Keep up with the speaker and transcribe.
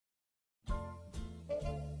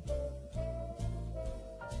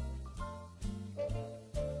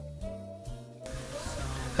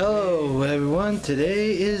Hello everyone,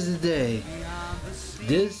 today is the day.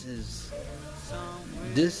 This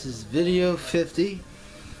is video 50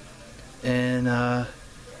 and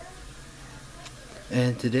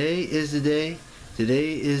today is the day.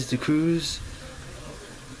 Today is the cruise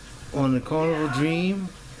on the Carnival Dream.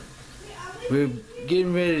 We're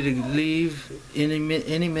getting ready to leave any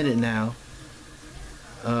minute now.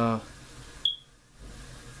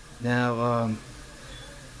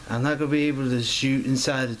 I'm not gonna be able to shoot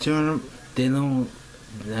inside the terminal.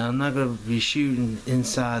 I'm not gonna be shooting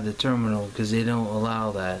inside the terminal because they don't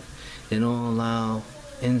allow that. They don't allow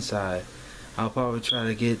inside. I'll probably try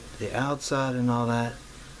to get the outside and all that,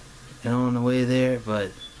 and on the way there,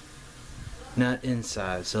 but not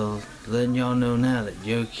inside. So letting y'all know now that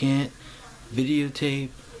you can't videotape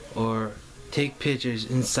or take pictures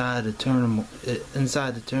inside the terminal.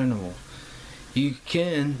 You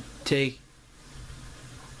can take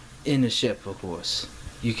in the ship, of course.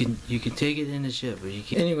 You can take it in the ship, but you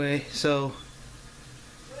can't. Anyway, so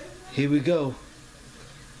here we go.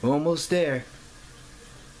 We're almost there.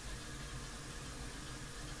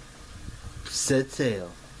 Set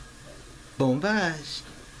sail. Bon voyage.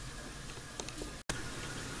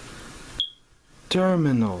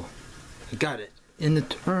 Terminal. I got it. In the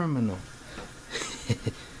terminal.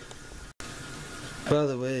 By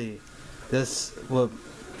the way, that's what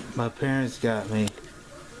my parents got me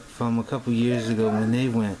from a couple years ago when they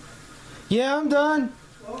went. Yeah, I'm done.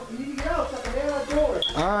 Well, you need to get out.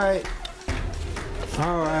 Alright.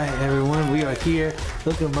 Alright, everyone. We are here.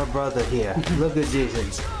 Look at my brother here. Look at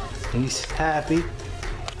Jason. He's happy.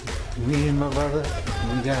 Me and my brother,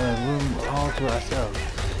 we got a room all to ourselves.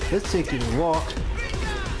 Let's take a walk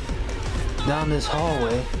down this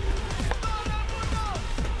hallway.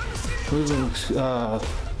 We're going to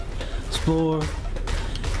explore.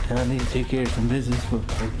 And I need to take care of some business with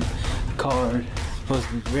my card. It's supposed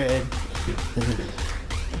to be red.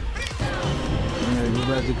 Alright, we're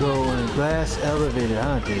about to go on a glass elevator,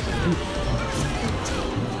 huh, Jason?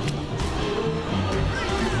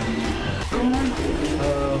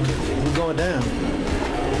 We're going down.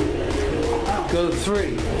 Go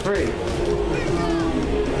three.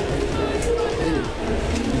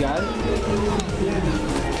 You got it?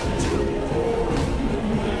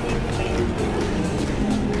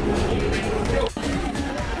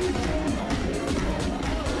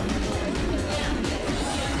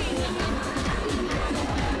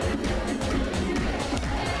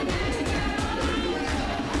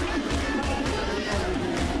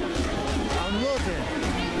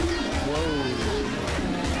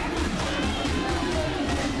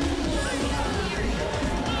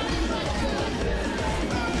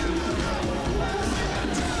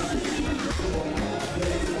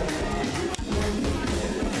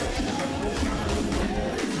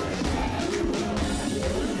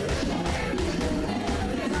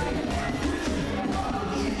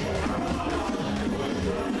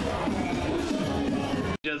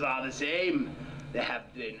 Are the same. There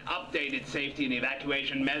have been updated safety and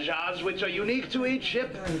evacuation measures which are unique to each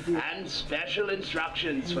ship, and special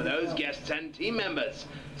instructions for those guests and team members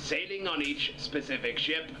sailing on each specific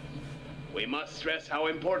ship. We must stress how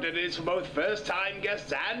important it is for both first-time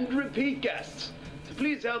guests and repeat guests to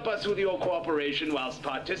please help us with your cooperation whilst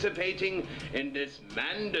participating in this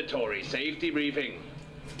mandatory safety briefing.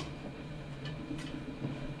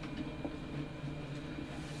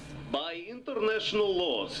 By international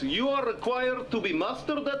laws, you are required to be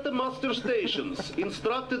mustered at the muster stations,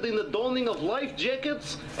 instructed in the donning of life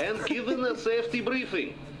jackets, and given a safety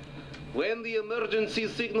briefing. When the emergency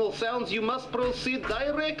signal sounds, you must proceed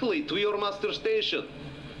directly to your muster station.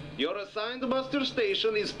 Your assigned muster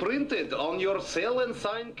station is printed on your sail and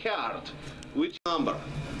sign card, which number.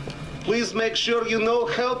 Please make sure you know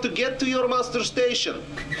how to get to your muster station.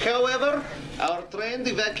 However, our trained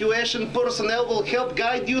evacuation personnel will help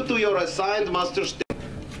guide you to your assigned muster station.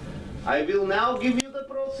 I will now give you the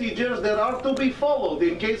procedures that are to be followed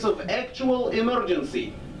in case of actual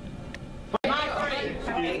emergency. Come on, Carmen.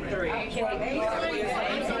 Station A3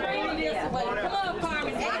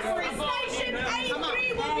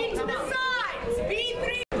 will be to the sides.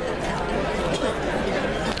 B3.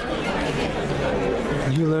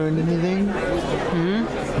 You learned anything?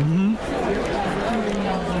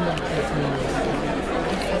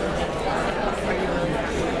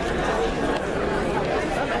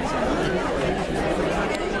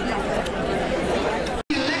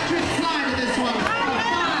 Electric slide of this one.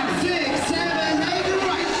 5, 6, 7, 8,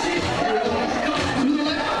 right.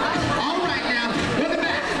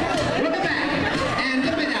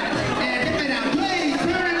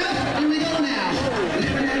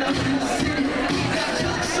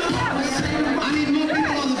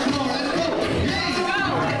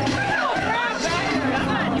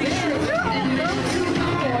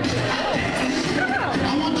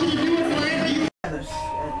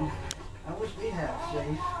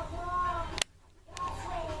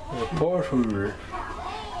 cool.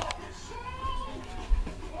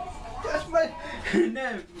 That's my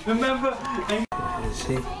name. Remember? You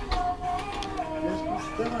see?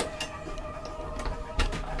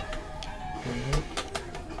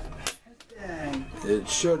 It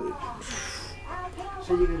should.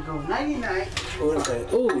 So you can go 99. What is that?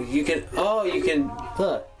 Oh, you can. Oh, you can.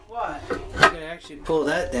 Look. What? You can actually pull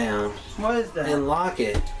that down What is that? and lock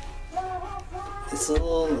it. It's a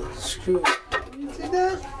little screw. You see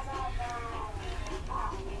that?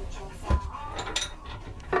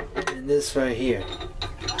 And this right here.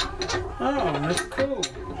 Oh, that's cool.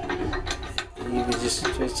 You can just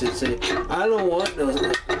twist it and say, I don't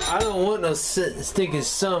want no stinking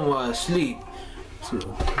son while I sleep. So,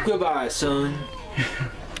 goodbye, son.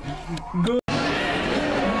 Good.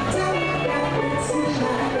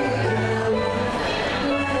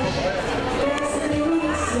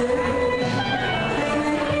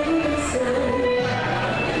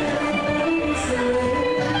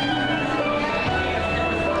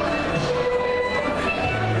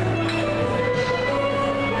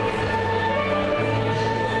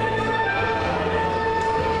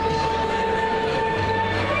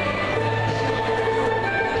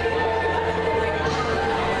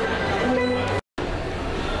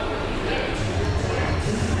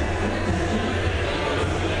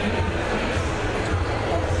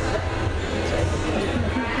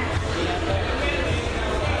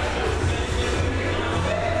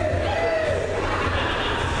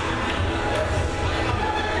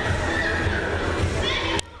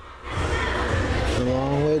 A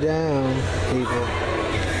long way down, people.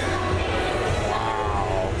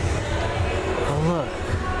 Wow. Oh, look.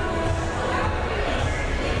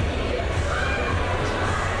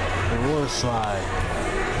 The water slide.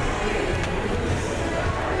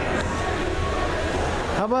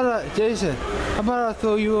 How about Jason? How about I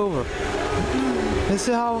throw you over? Let's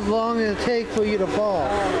see how long it'll take for you to fall.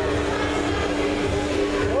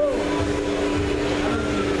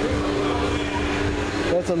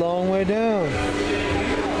 That's a long way down.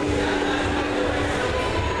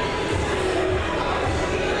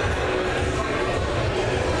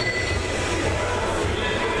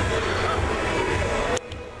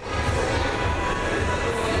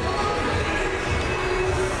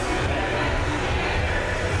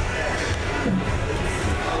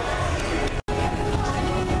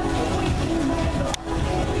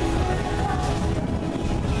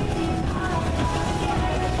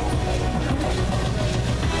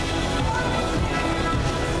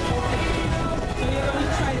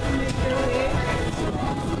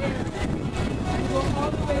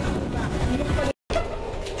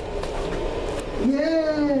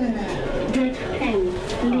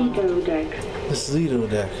 This is Lido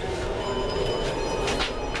deck.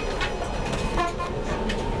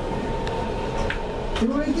 Do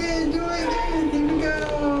it again, do it again. Here we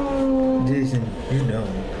go. Jason, you know.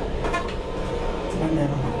 I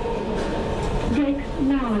know.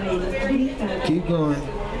 Keep going.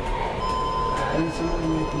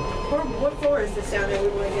 What floor is this down there we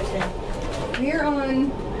want to get to? We're on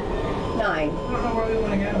 9. I don't know where we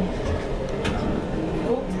want to go.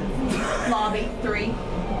 Lobby 3.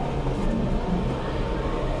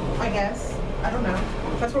 I guess. I don't know.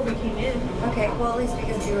 That's where we came in. Okay, well at least we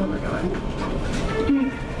can see where we're going.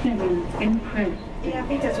 Yeah, I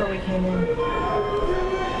think that's where we came in.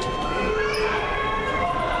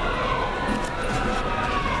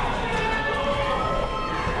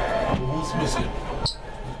 What's missing?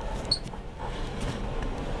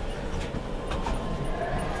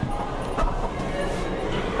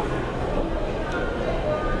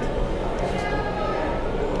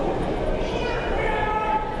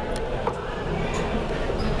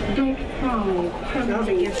 That was a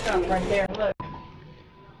gift shop right there. Look.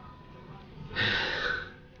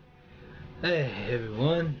 Hey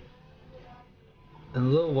everyone. In a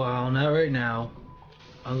little while, not right now,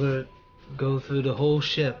 I'm gonna go through the whole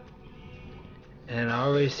ship. And I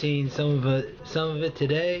already seen some of it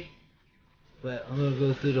today, but I'm gonna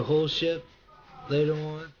go through the whole ship later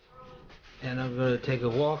on, and I'm gonna take a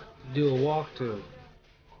walk, do a walkthrough.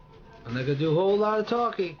 I'm not gonna do a whole lot of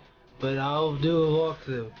talking, but I'll do a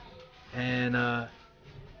walkthrough. And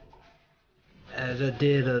as I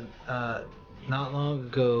did not long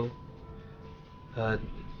ago,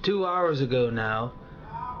 2 hours ago now.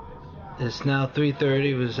 It's now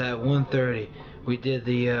 3:30. It was at 1:30. We did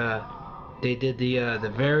the they did the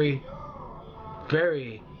very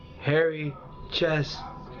hairy chess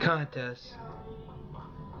contest.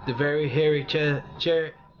 The very hairy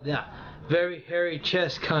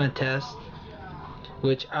chess contest,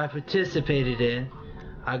 which I participated in.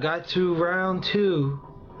 I got to round 2,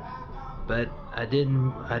 but I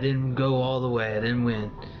didn't go all the way. I didn't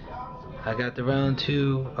win. I got to round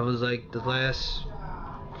 2. I was like the last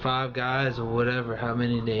 5 guys or whatever, how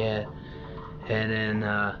many they had, and then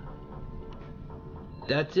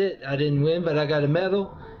that's it. I didn't win, but I got a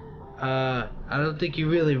medal. I don't think you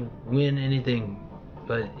really win anything,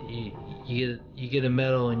 but you get a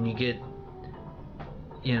medal and you get,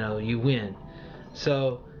 you know, you win.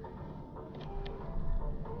 So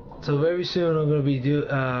very soon I'm gonna be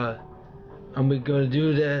gonna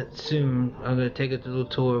do that soon. I'm gonna take a little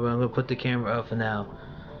tour, but I'm gonna put the camera up for now.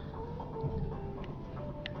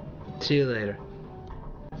 See you later.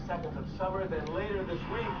 2nd of summer, then later this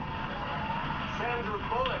week, Sandra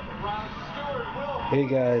Bullock, Ron Stewart, Will. Hey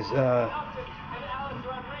guys,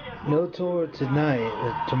 no tour tonight.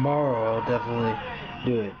 Tomorrow I'll definitely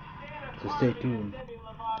do it. So stay tuned.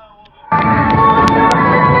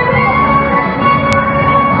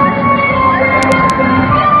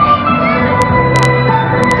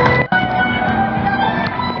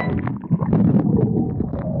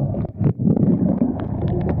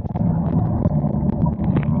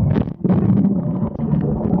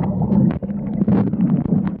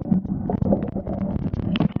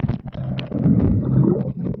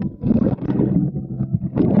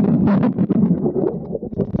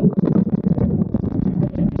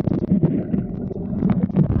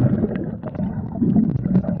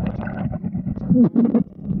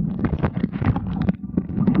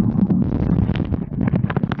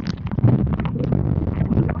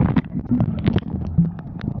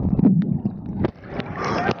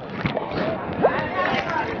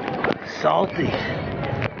 Salty.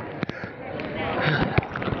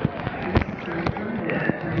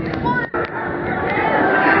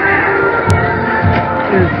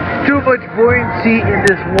 There's too much buoyancy in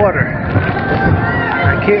this water.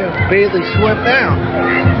 I can't barely swim down.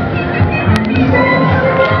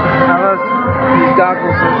 Unless these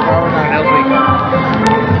goggles are probably not helping.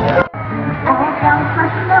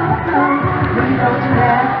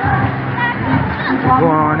 Go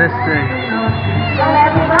on this thing.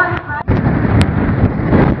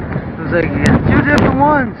 Like 2 different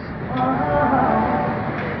ones.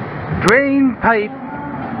 Drain pipe.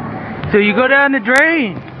 So you go down the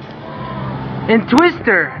drain and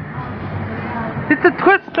twister. It's a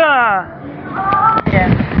twister.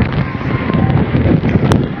 Yeah.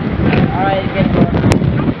 Alright, get it.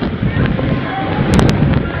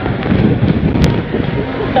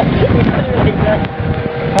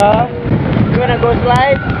 Huh? You wanna go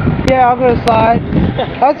slide? Yeah, I'm gonna slide.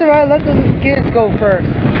 That's alright, let the kids go first.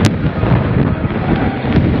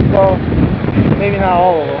 Well, maybe not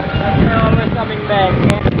all of them. They're always coming back,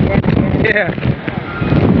 yeah?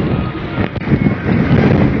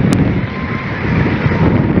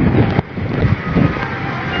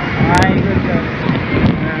 Alright, good job.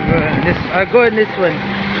 I go in this one.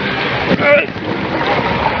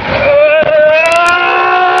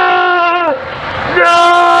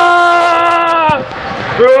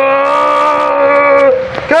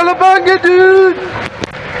 Calabunga, dude!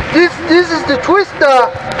 This is the twister.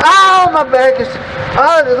 Ow, my back is.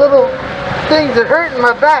 Oh, the little things are hurting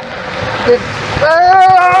my back.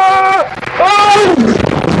 Oh!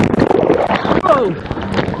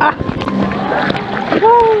 Ah.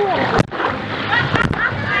 Woo.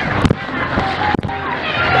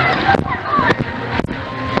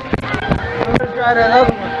 I'm gonna try that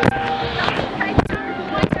other one.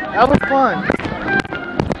 That was fun.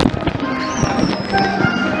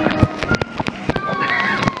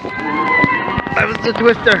 That was the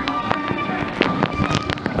twister.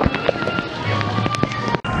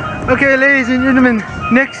 Okay, ladies and gentlemen,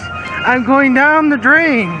 next I'm going down the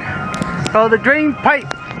drain. Oh, the drain pipe.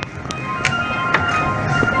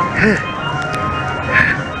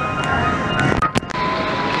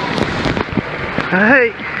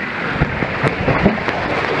 Alright.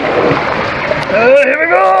 Here we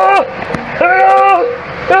go! Here we go!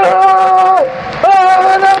 Oh,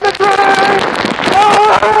 down the drain!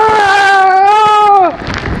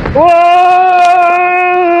 Whoa!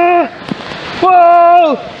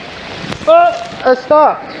 Whoa! Oh, I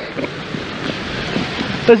stopped.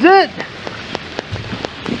 That's it.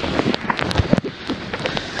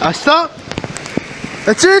 I stopped.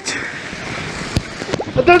 That's it.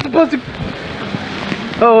 I thought supposed to.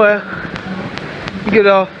 Oh well. Get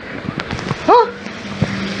off. Huh?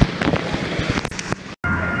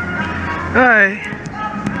 Alright.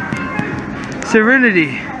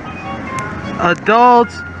 Serenity.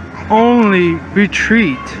 Adults only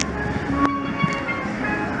retreat.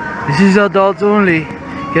 This is adults only.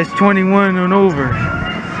 Gets 21 and over.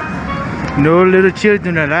 No little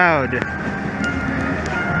children allowed.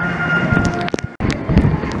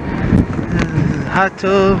 hot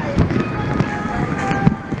tub.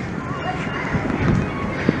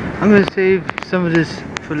 I'm gonna save some of this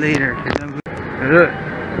for later.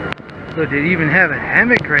 Look, they even have a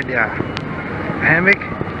hammock right there. A hammock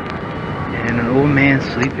and an old man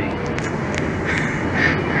sleeping.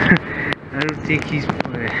 I don't think he's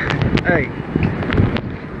playing. Hey.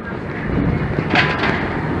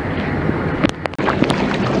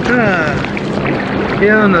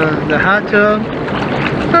 Here on the hot tub.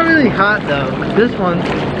 It's not really hot though. This one,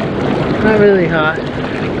 not really hot.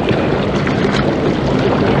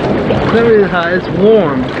 It's not really hot. It's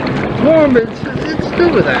warm. Warm, but it's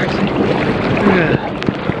still relaxing. Yeah.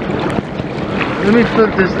 Let me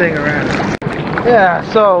flip this thing around. Yeah.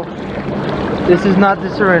 So this is not the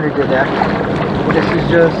Serenity deck. This is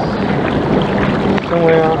just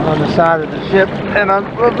somewhere on the side of the ship, and I'm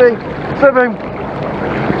flipping,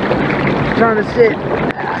 trying to sit.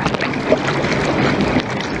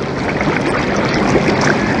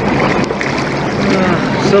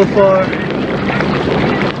 So far,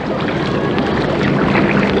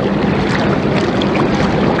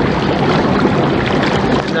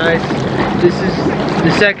 it's nice. This is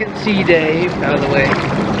the second sea day, by the way.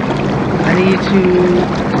 I'm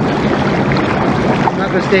not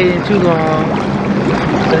gonna stay in too long.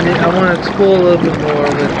 I want to explore a little bit more.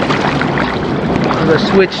 I'm gonna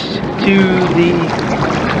switch to the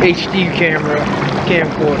HD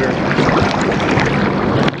camcorder.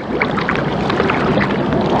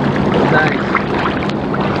 Nice.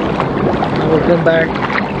 I will come back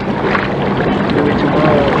maybe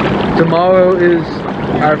tomorrow. Tomorrow is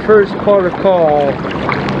our first port of call.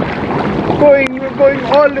 We're going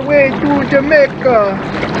all the way to Jamaica.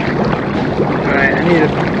 Alright, I need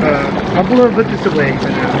I'm gonna put this away for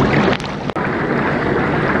now.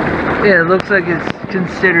 Yeah, it looks like it's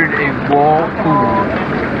considered a wall pool.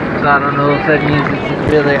 So I don't know if that means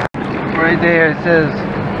it's really hot. Right there it says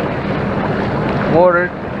water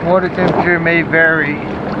temperature may vary.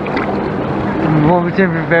 Water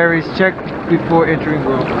temperature varies. Check before entering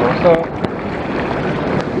world war. So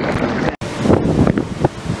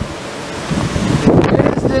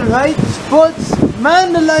there's the lifeboats.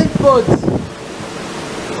 Man, the lifeboats.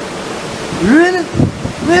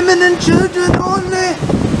 Women and children only.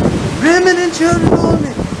 Women and children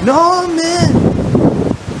only. No men.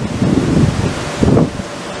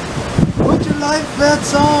 Put your life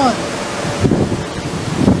vests on.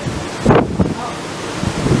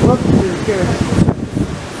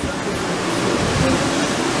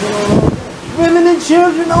 Women and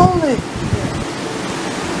children only.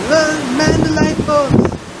 Man the lifeboats.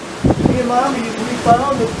 Me and Mommy, we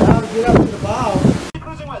found it how to get up to the bow.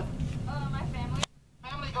 Cruising with? My family.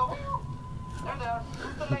 Family, go. There.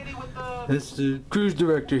 Who's the lady with the... That's the cruise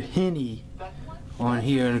director, Henny, on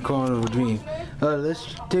here in the Carnival Dream.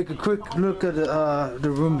 Let's take a quick look at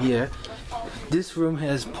the room here. This room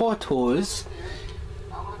has portholes.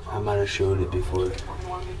 I might have showed it before.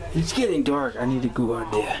 It's getting dark. I need to go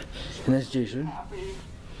out there. And that's Jason.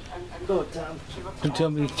 Go, Tom. Don't tell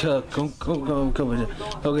me to come with it.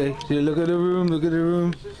 Okay, so look at the room. Look at the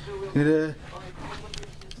room. Look at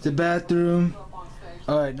the bathroom.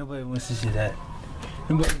 Alright, nobody wants to see that.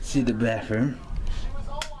 Nobody wants to see the bathroom.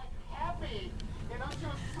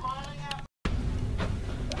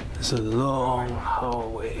 It's a long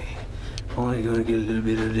hallway. Only gonna get a little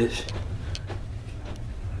bit of this.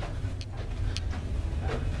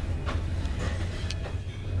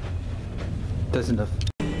 That's enough.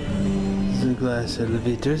 These are glass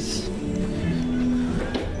elevators.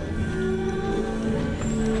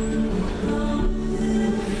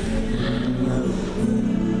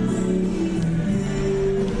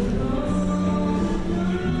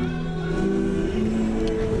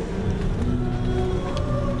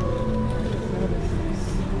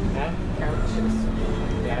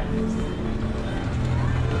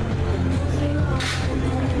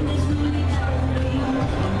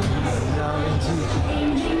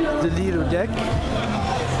 The little deck.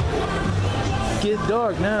 Get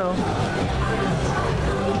dark now.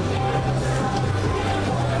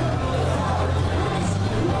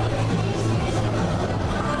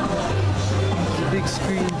 It's a big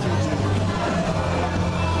screen TV.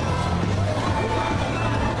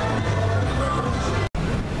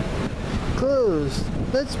 Closed.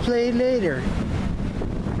 Let's play later.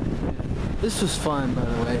 This was fun, by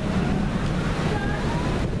the way.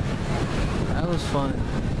 That was fun.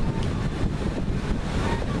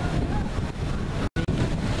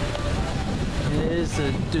 It's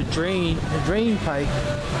the drain pipe.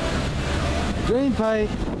 Drain pipe,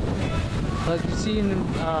 like you see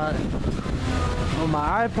on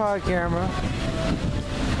my iPod camera.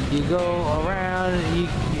 You go around, you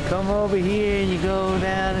come over here and you go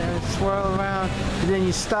down and swirl around, and then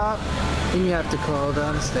you stop and you have to crawl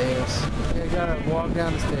down the stairs. You gotta walk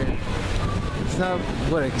down the stairs. It's not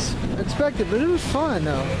what I expected, but it was fun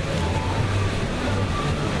though.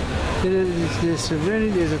 There's Serenity,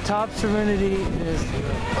 there's a top Serenity, there's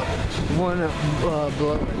one below,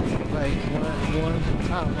 like one on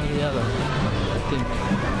top of the other, I think.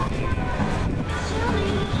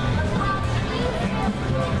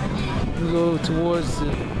 We go towards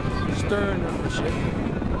the stern of the ship.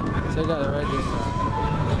 So I got it right this time.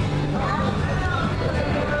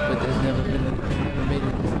 But there's never made it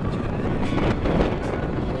to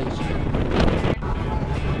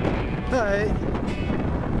Alright.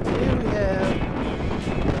 Here we have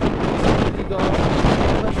the golf.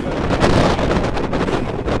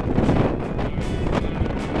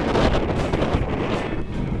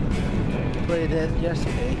 Played that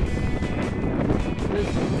yesterday.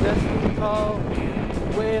 That's what we call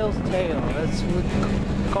whale's tail. That's what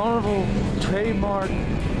Carnival trademark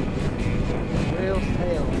whale's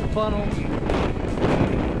tail. Funnel.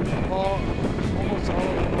 Almost all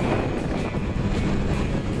of them.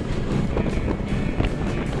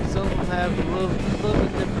 Some of them have a little bit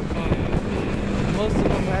different funnel. Most of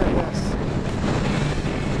them have this.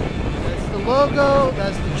 That's the logo.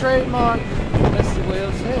 That's the trademark. That's the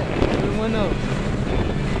whale's tail. Everyone knows.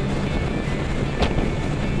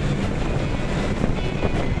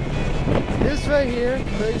 This right here,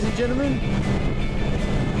 ladies and gentlemen,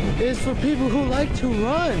 is for people who like to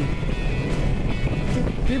run.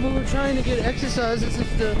 People who are trying to get exercise. This is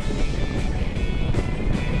the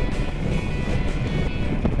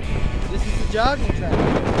jogging track.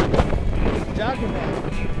 Jogging path.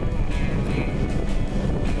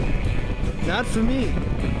 Not for me.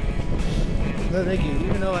 No thank you,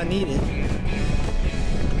 even though I need it.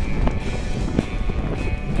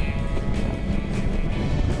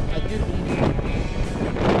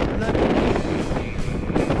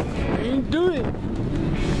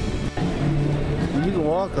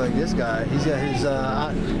 Walk like this guy. He's got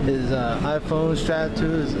his iPhone strapped to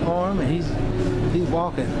his arm and he's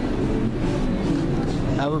walking.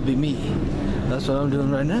 That would be me. That's what I'm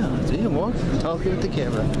doing right now. So you can walk, talking with the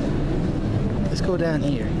camera. Let's go down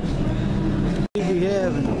here. Here we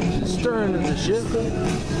have the stern of the ship.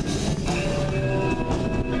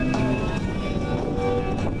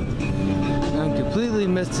 I completely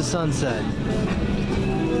missed the sunset.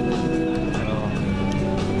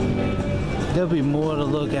 There'll be more to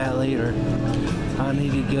look at later. I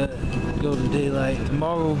need to go to daylight.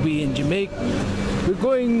 Tomorrow we'll be in Jamaica. We're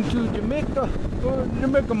going to Jamaica. Go to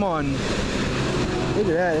Jamaica, man. Look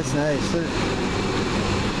at that, it's nice. Look.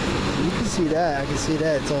 You can see that. I can see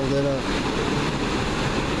that. It's all lit up.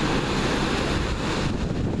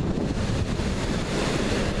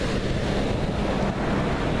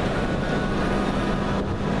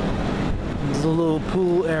 There's a little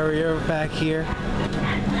pool area back here.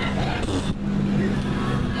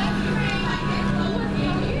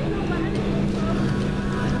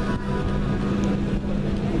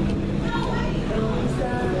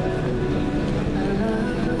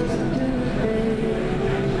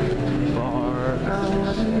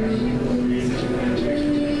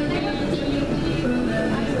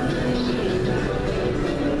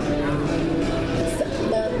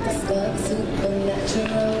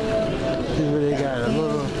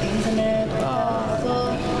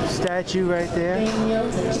 Statue right there.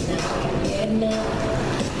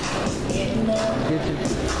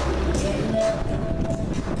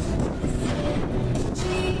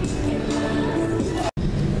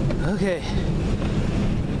 Okay,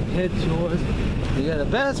 head towards. We got a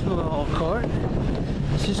basketball court.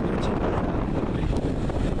 Let's just go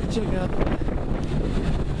check out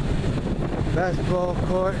the basketball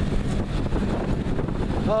court.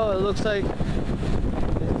 Oh, it looks like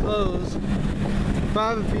it's closed.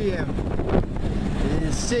 5 p.m. It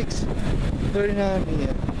is 6:39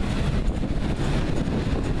 p.m.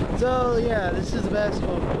 So yeah, this is the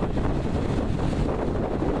basketball court.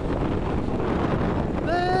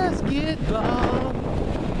 Basketball.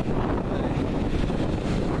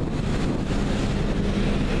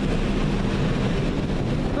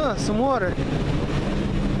 Huh, some water.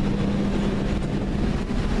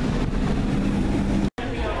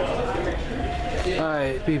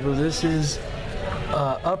 Alright people, this is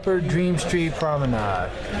Upper Dream Street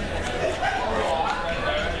Promenade.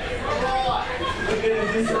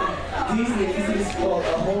 This is called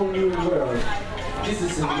A Whole New World. This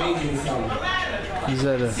is an amazing song. Is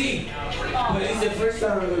that a... But it's the first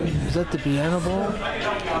time... Is that the piano bar?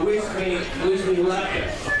 Wish me luck.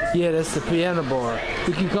 Yeah, that's the piano bar.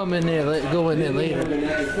 We can come in there, go in there later.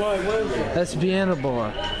 What is it? That's the piano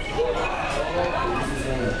bar.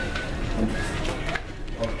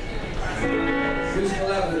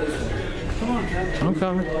 I'm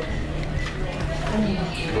coming.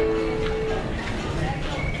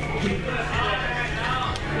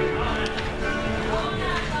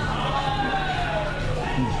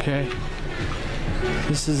 Okay.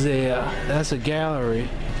 This is that's a gallery.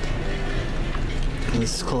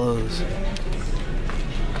 Let's close.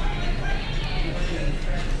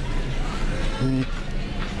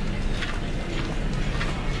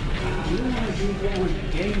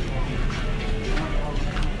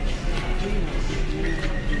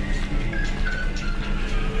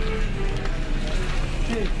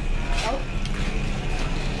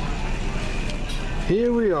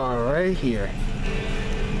 Here we are, right here.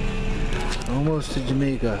 Almost to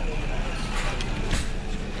Jamaica.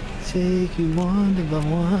 Take you wonder by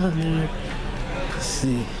wonder. Let's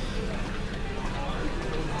see.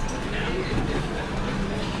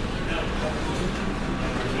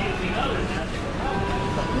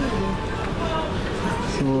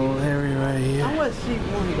 It's a little area right here. I want to see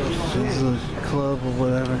one of those. It's a club or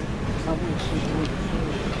whatever. I want to see one of those.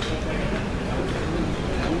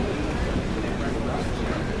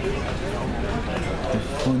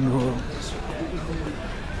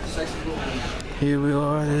 Here we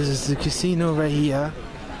are. This is the casino right here.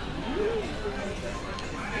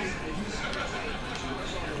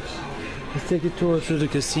 Let's take a tour through the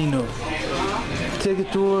casino. Take a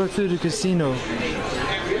tour through the casino.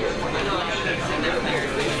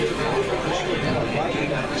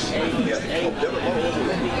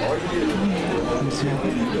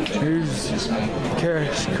 Here's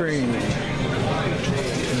cash cream.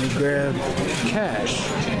 Let me grab cash.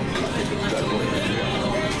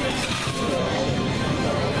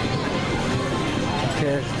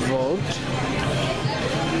 Cash vault.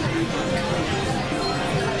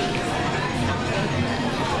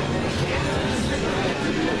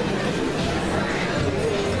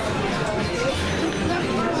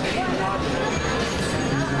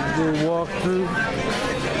 We'll walk through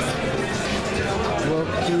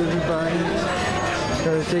everybody.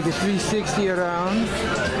 Gotta take a 360 around.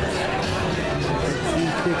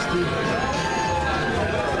 360.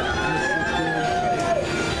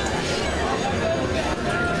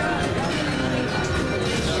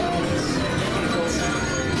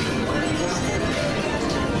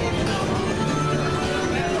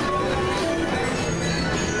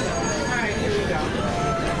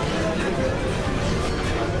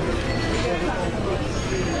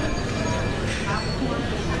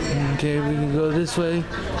 Okay, we can go this way.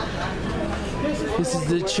 This is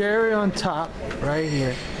the cherry on top, right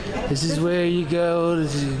here. This is where you go.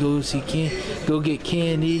 This is go get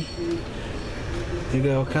candy. You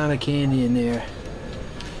got all kind of candy in there.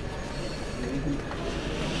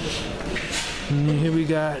 And then here we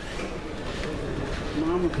got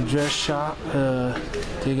a dress shop.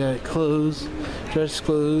 They got clothes, dress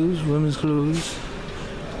clothes, women's clothes.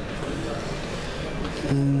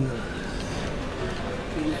 And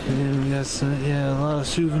then we got some, a lot of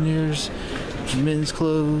souvenirs, men's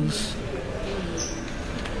clothes,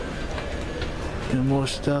 and more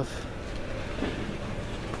stuff.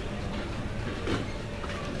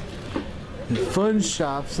 The fun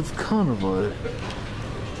shops of Carnival.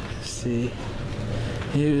 Let's see.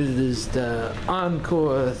 Here is the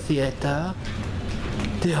Encore Theater.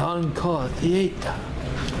 The Encore Theater.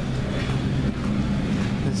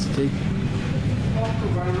 Let's take.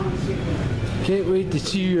 Can't wait to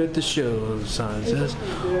see you at the show, the sign says.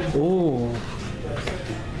 Oh,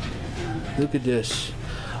 look at this.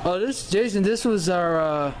 Oh, Jason, this was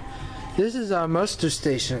our, this is our muster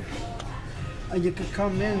station. And you could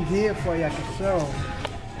come in here for like a show.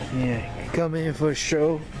 Yeah, you come in for a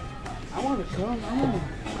show. I want to come.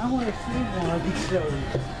 I want to see one of these shows.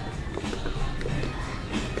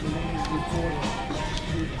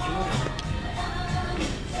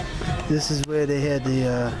 This is where they had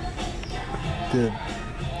the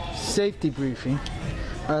safety briefing.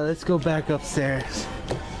 All right, let's go back upstairs.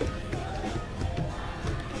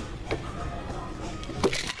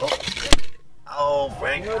 Oh,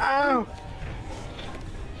 Frank! Ow!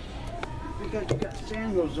 You got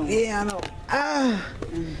sandals on. Yeah, I know. Ah!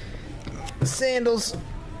 Sandals.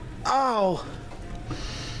 Oh!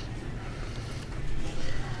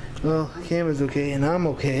 Well, camera's okay, and I'm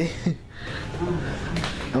okay.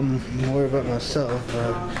 I'm worried about myself.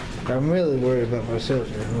 I'm really worried about myself,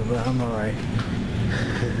 but I'm alright.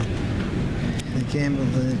 The camera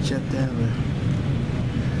didn't shut down,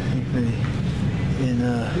 but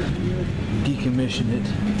decommission it.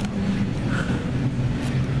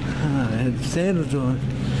 I had sandals on.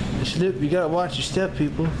 Slip, you gotta watch your step,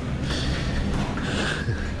 people.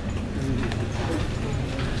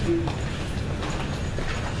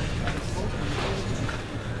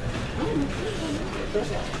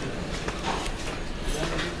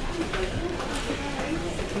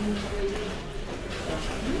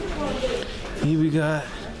 Here we got,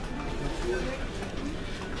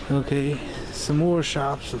 okay, some more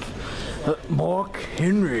shops of Mark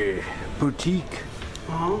Henry Boutique.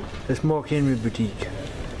 That's Mark Henry Boutique,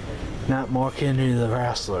 not Mark Henry the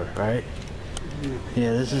wrestler, right?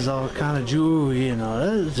 Yeah, this is all kind of jewelry, you know.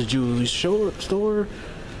 That is a jewelry store.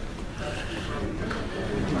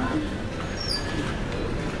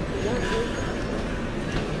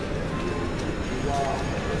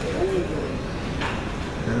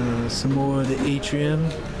 Some more of the atrium.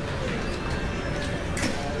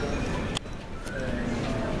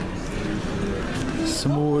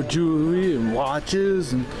 Some more jewelry and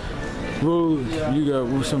watches and you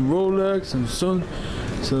got some Rolex and some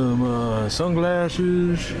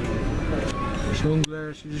sunglasses,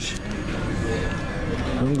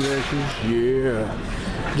 yeah.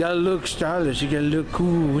 You gotta look stylish, you gotta look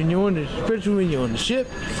cool when you're on the, especially when you're on the ship.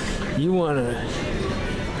 You wanna,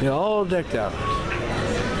 you're all decked out.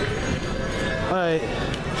 Alright,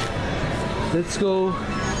 let's go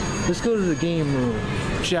to the game room,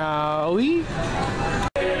 shall we?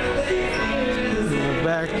 We're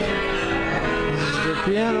back. This is the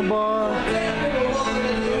piano bar.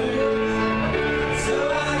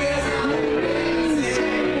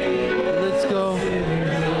 Let's go.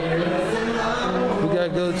 We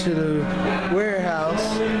gotta go to the warehouse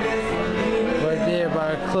right there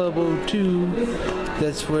by Club 02.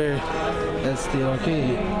 That's the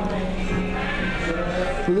arcade.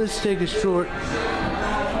 So let's take a short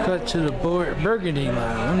cut to the Burgundy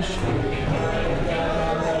Lounge.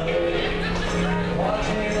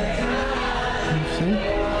 See?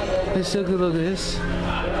 Let's take a look at this.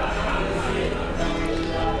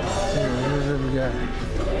 What we got?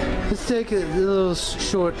 Let's take a little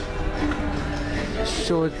short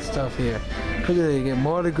stuff here. Look at that, you get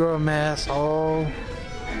Mardi Gras mask all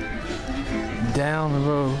down the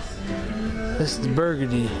road. That's the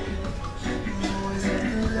Burgundy.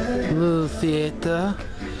 Little theater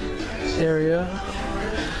area.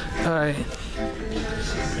 Alright.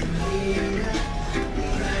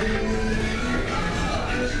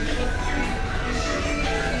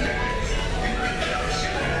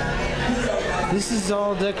 This is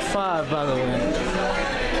all deck 5, by the way.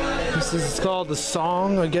 This is called The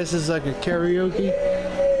Song. I guess it's like a karaoke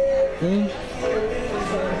thing.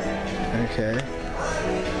 Okay.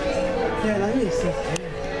 Yeah, let me sit there.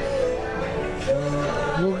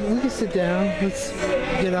 We can sit down. Let's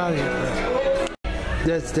get out of here first.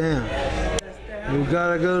 That's down. We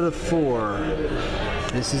gotta go to 4.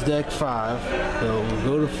 This is deck 5. So we'll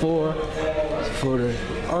go to 4 for the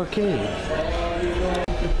arcade.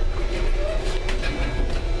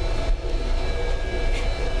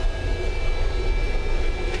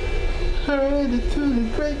 Heard it through the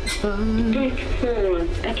grapevine. Deck 4,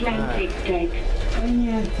 Atlantic deck.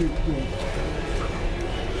 Atlantic deck.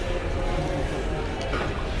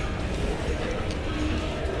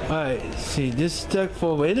 Alright, see, this is deck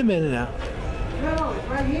 4. Wait a minute now. No, it's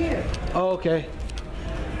right here. Oh, okay.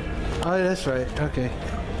 Oh, that's right. Okay.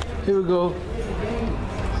 Here we go.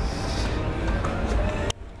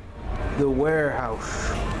 The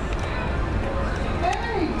warehouse.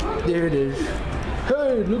 There it is.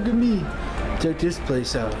 Hey, look at me. Check this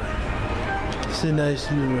place out. It's a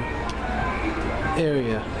nice little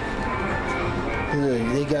area. Look,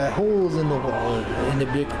 they got holes in the wall, in the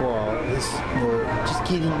brick wall. Just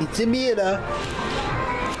kidding, it's a mirror.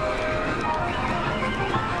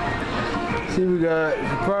 See, we got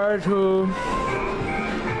the prize room.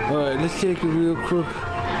 Alright, let's take a real quick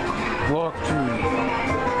walk through.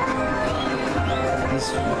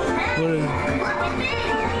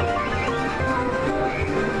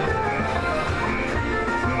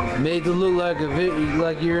 Made to look like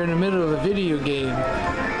like you're in the middle of a video game.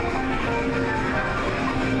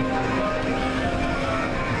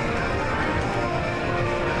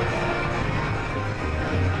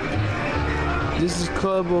 This is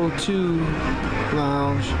Club 02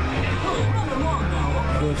 Lounge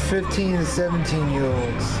for 15 and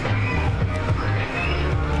 17-year-olds.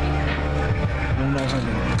 I'm not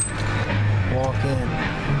gonna walk in.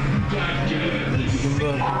 You can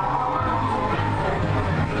look.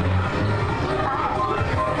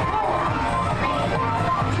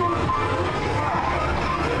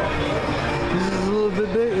 This is a little bit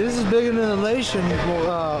big. This is bigger than the Elation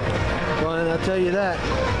one, I'll tell you that.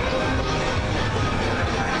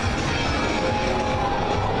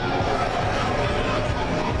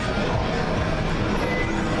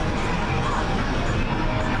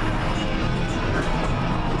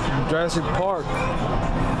 Jurassic Park.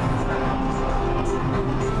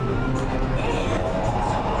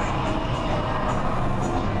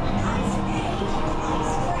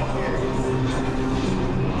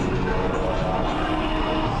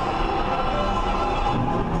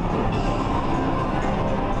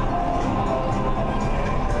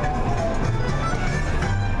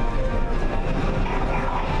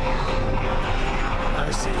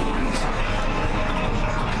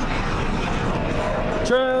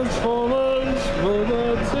 Transformers,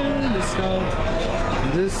 robots in the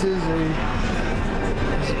sky. This is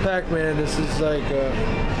Pac-Man. This is like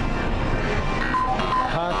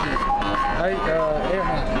hockey, air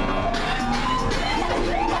hockey.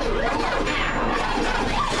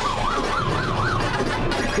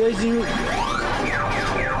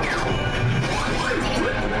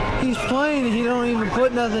 He's playing and he don't even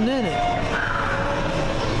put nothing in it.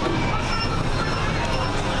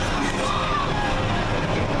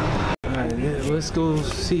 Alright, let's go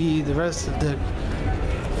see the rest of the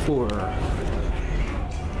four.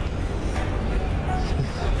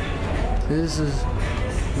 This is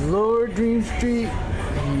Lower Dream Street.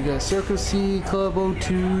 You got Circle C, Club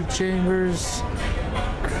O2, Chambers,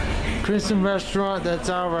 Crimson Restaurant. That's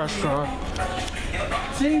our restaurant.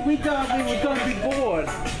 See, we thought we were gonna be bored.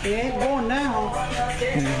 It ain't bored now.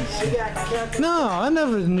 No, I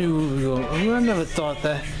never knew we were going. I never thought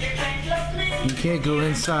that. You can't go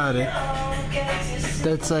inside it.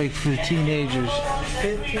 That's like for teenagers.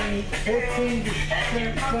 15 to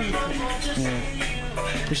 20. Yeah.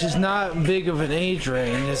 Which is not big of an age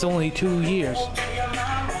range. It's only 2 years.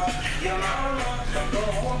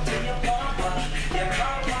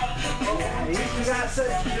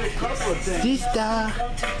 Sister.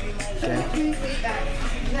 Okay.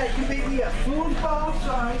 You beat me at football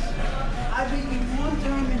size. I beat you one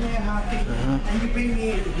time in air hockey, and you beat me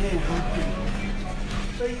in air hockey.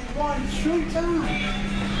 So you won 3 times.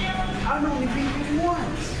 I only beat you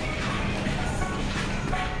once.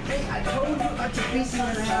 Hey, I told you I could beat you in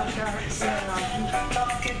air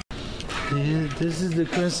hockey. Yeah, this is the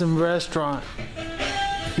Crimson Restaurant.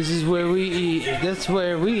 This is where we eat. That's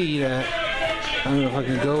where we eat at. I don't know if I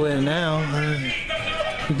can go in now.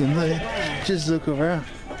 You can just look around.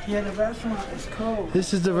 Yeah, the restaurant is cold.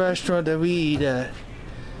 This is the restaurant that we eat at.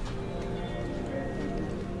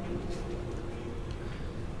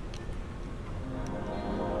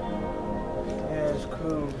 Yeah, it's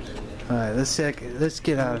cold. Alright, let's check it. Let's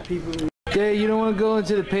get out. Okay, you don't want to go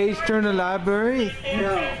into the page turner library?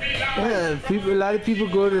 No. Yeah, a lot of people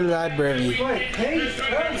go to the library. Wait, page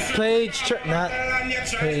turner? Not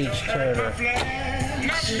page turner.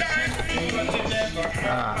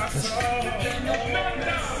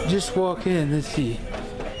 Just walk in, let's see.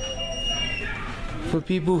 For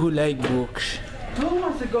people who like books. Who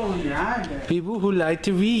wants to go in the library? People who like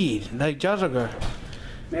to read, like Jessica.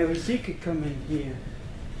 Maybe she could come in here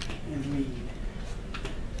and read.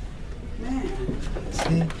 Man.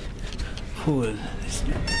 See? Fool. Let's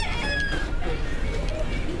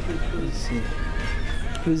see.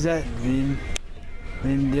 Who's that?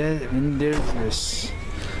 There's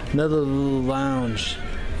another little lounge.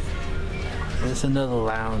 That's another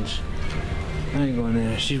lounge. I ain't going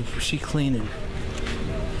there. She cleaning.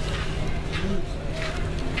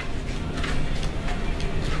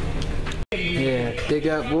 Yeah, they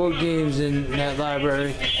got board games in that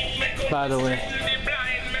library, by the way.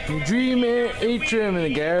 The Dream Atrium and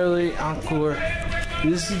the Gallery Encore.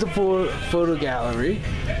 This is the photo gallery.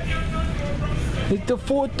 It's the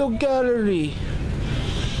photo gallery.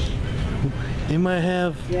 They might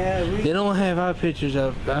have. Yeah, they don't have our pictures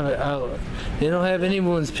up. They don't have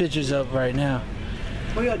anyone's pictures up right now.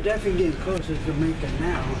 We are definitely getting closer to Jamaica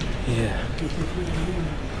now. Yeah.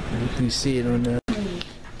 You can see it on the.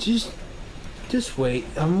 Just wait.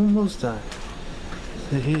 I'm almost done.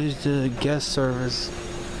 So here's the guest service.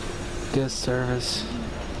 Guest service.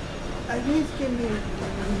 At least give me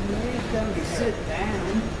time to sit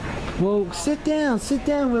down. Well, sit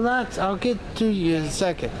down, relax. I'll get to you in a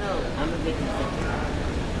second.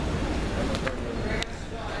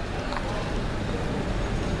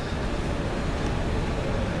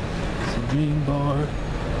 It's a dream bar.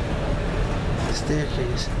 The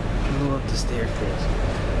staircase. Go up the staircase.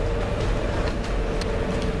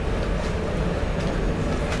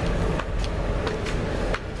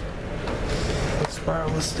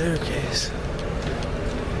 Spiral staircase.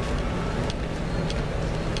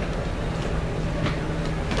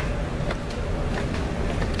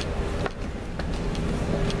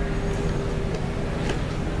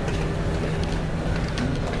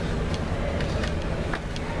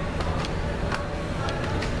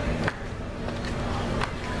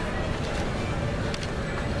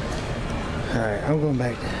 Alright, I'm going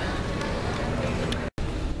back there.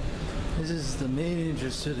 This is the main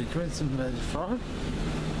entrance to the Crimson Restaurant.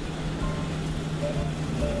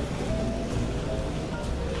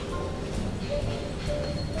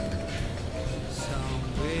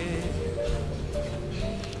 Somewhere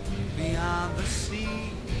beyond the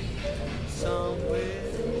sea, somewhere.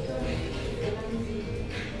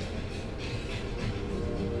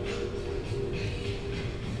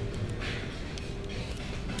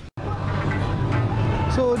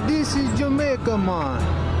 is Jamaica, man.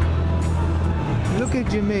 Look at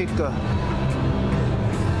Jamaica.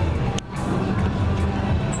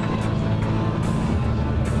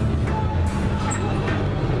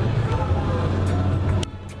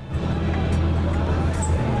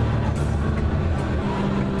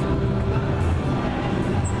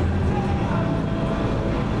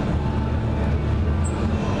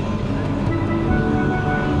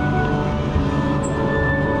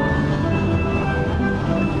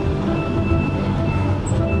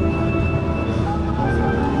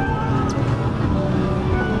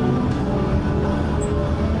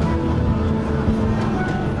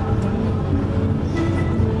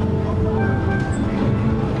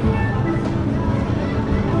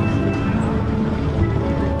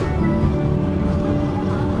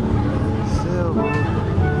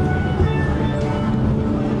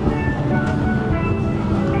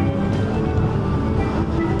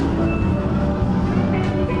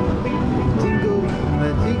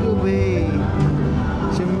 Montego Bay,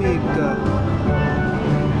 Jamaica.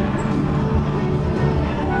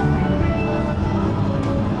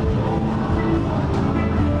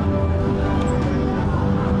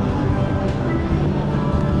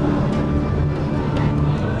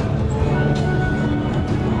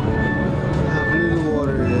 How blue the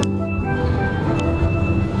water is.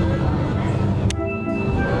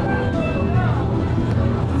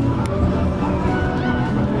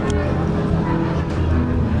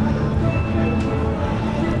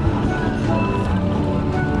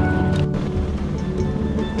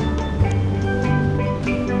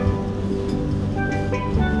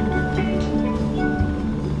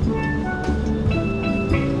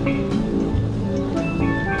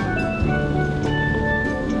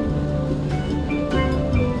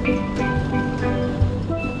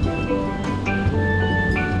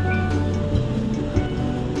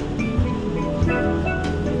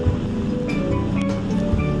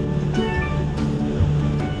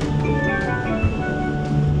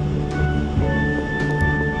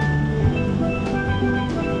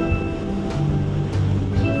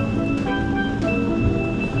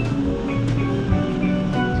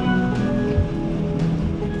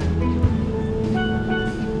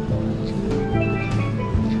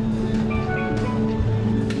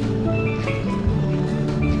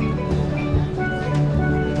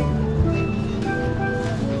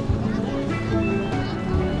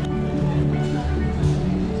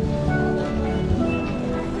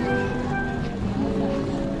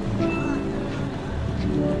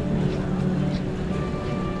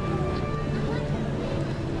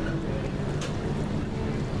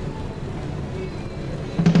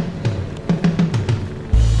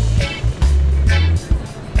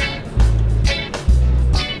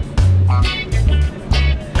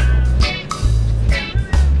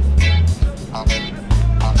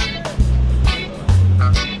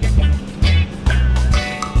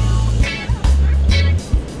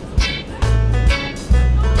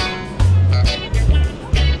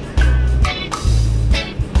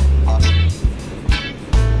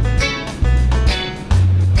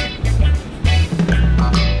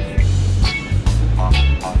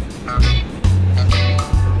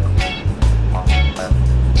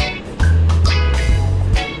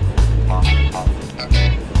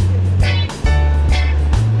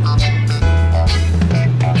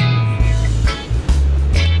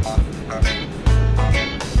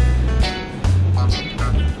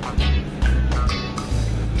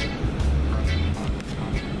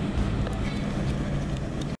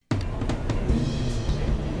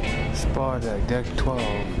 Spa deck, deck 12.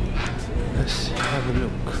 Let's have a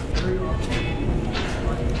look.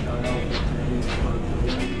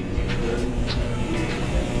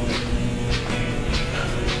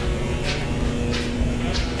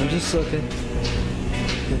 I'm just looking.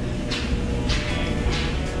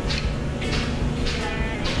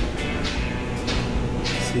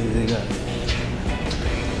 See what they got.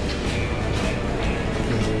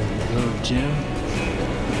 A little gym.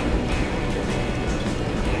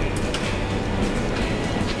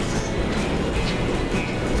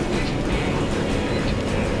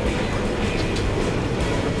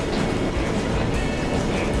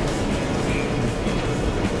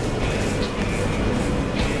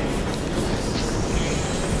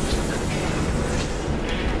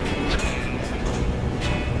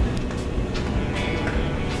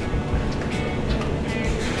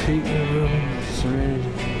 Treatment room, syringe,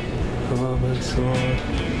 development salon.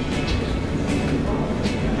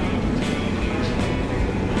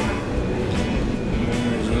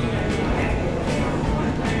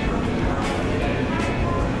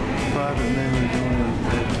 Private memory doing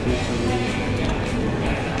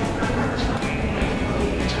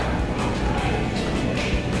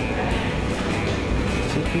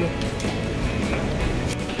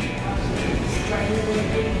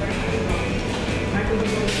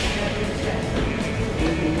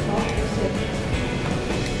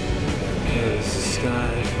There's the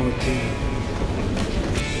sky 14.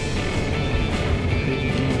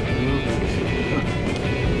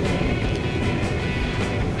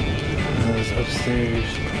 Those upstairs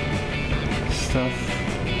stuff.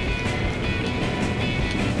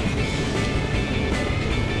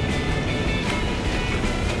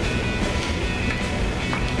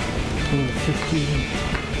 Number 15.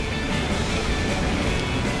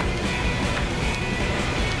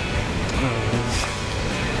 Oh,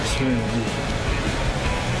 it's really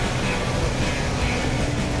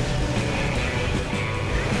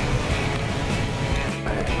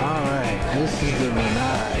alright, this is the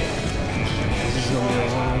Renai. This is gonna be a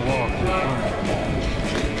long walk through fun.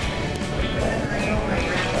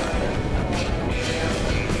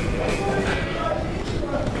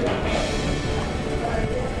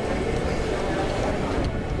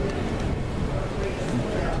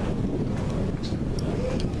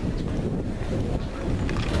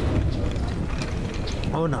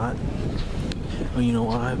 Or not. Well, you know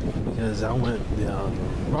why? Because I went the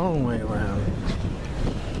wrong way around.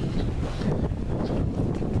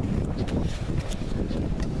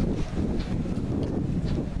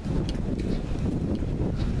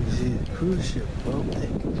 See the cruise ship boat thing.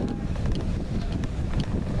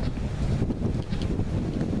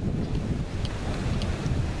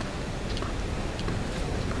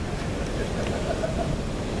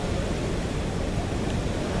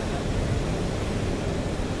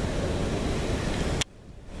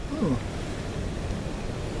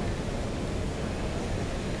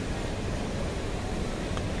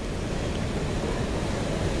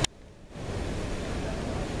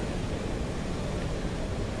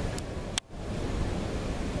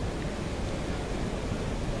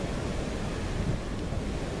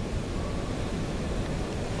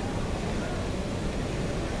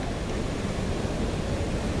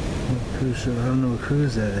 Cruise ship, I don't know what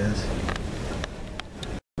cruise that is.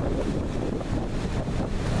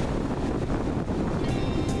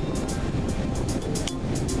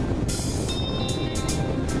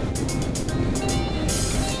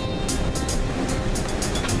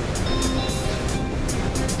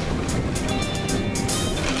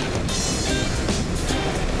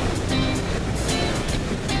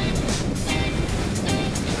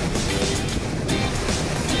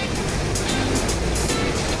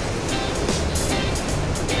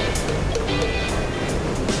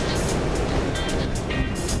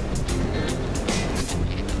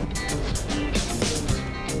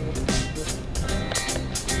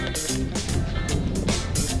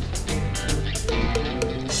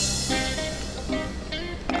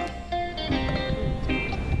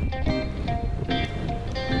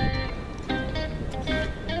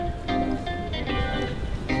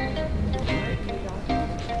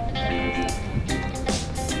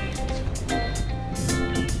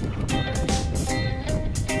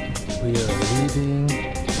 We are leaving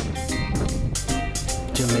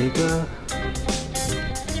Jamaica,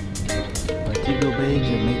 Montego Bay,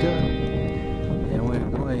 Jamaica, and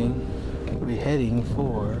we're heading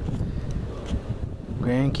for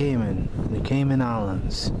Grand Cayman, the Cayman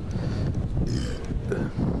Islands. Look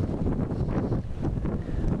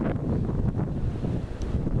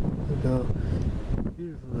how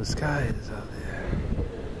beautiful the sky is out there.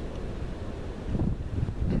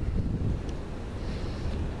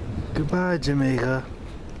 Goodbye, Jamaica.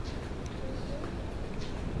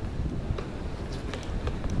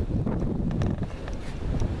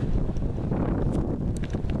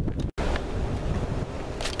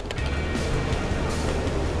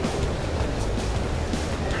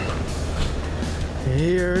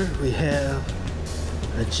 Here we have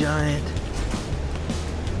a giant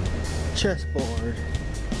chessboard.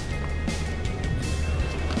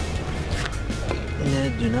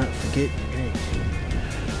 And do not forget your drink.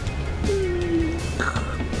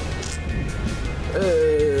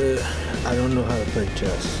 I don't know how to play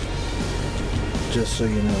chess, just so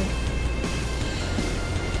you know.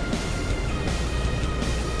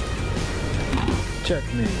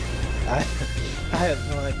 Checkmate. I have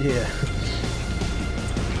no idea.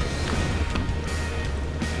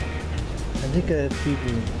 I think I have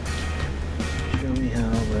people show me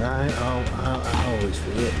how, but I always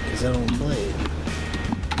forget because I don't play it.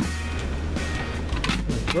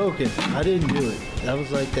 It's broken. I didn't do it. That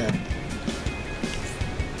was like that.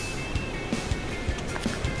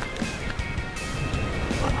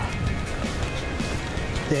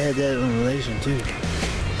 They had that in relation too.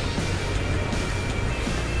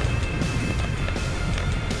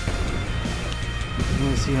 You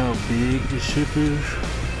wanna see how big the ship is?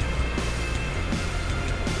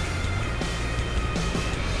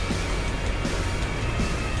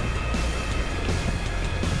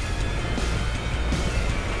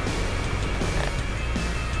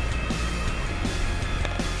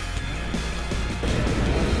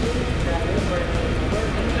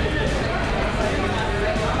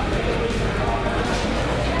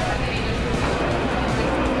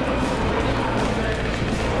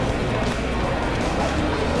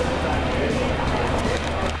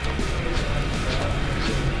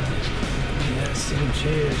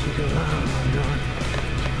 chairs. You go, oh, I'm done.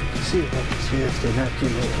 See if I can see if they're not too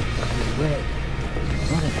wet.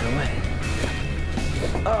 What is that wet?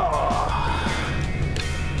 Oh!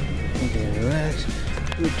 Okay, relax.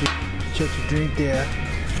 Check your drink there.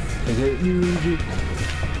 I got you.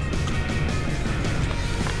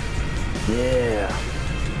 Yeah.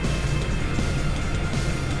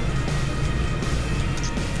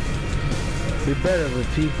 We're better with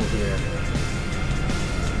people here.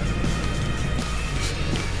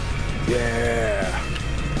 Yeah.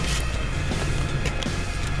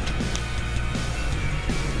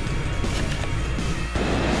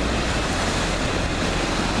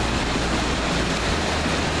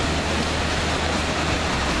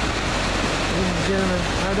 Ladies and gentlemen,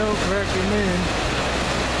 I don't recommend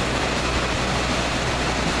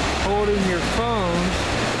holding your phones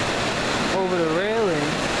over the railing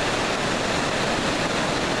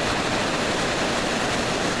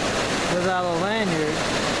without a lanyard.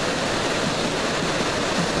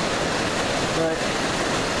 But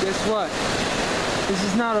guess what? This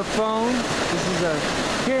is not a phone, this is a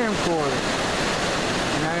camcorder.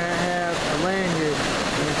 And I have a lanyard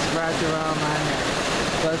and it's wrapped around my neck.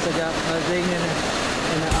 Plus I got my thing in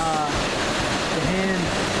the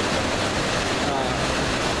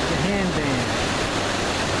handband.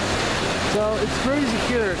 So it's pretty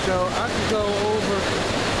secure, so I could go over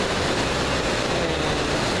and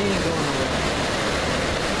he ain't going away.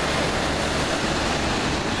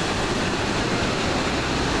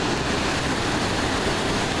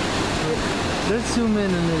 Let's zoom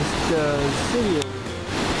in on this city.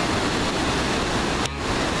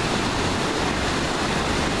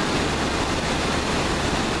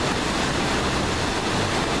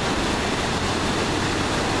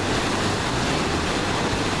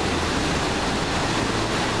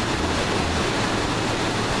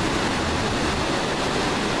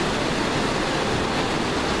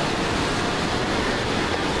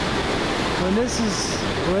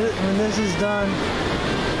 When this is done,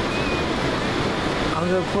 I'm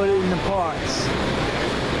gonna put it in the parts.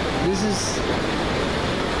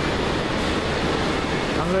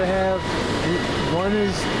 I'm gonna have one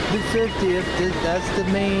is the 50th. That's the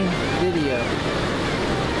main video.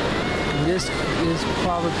 And this is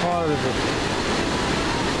probably part of it.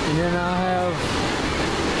 And then I'll have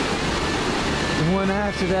the one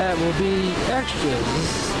after that will be extras.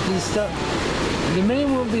 These stuff. The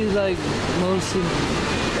main will be like mostly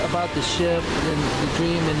about the ship and the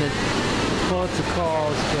dream and the parts of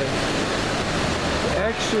calls, but the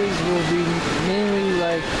extras will be mainly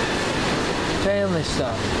like family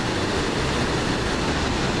stuff.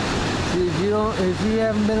 See, if you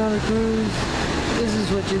haven't been on a cruise, this is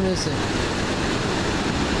what you're missing.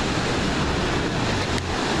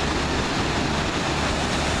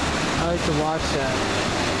 I like to watch that.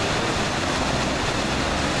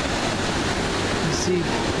 See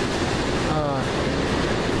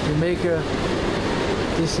Jamaica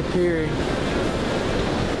disappearing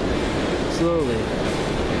slowly.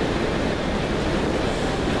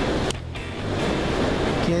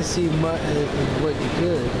 Can't see much of what you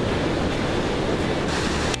could.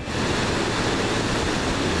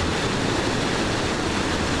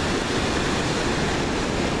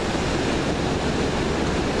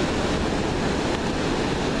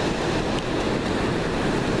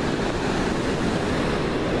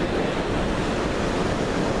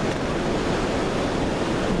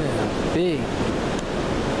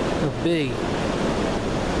 Big.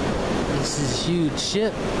 This is a huge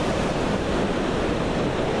ship.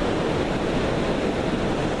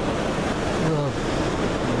 Oh,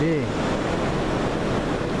 big.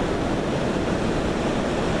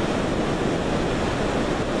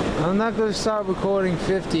 I'm not going to start recording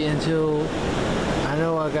 50 until I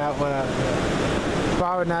know I got what I...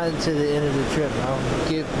 Probably not until the end of the trip. I'll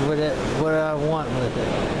get what I want with it.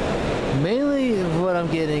 Mainly what I'm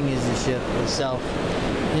getting is the ship itself.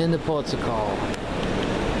 In the ports of call.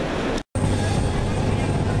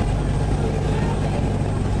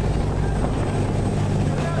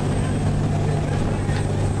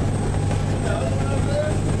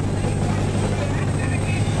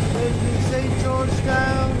 St.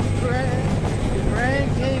 Georgetown, Grand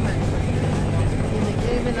Cayman, in the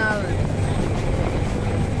Cayman Islands.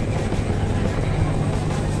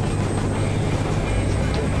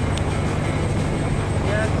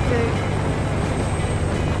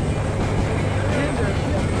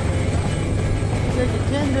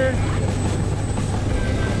 Tender,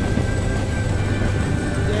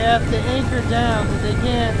 they have to anchor down, but they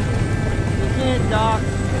can't dock.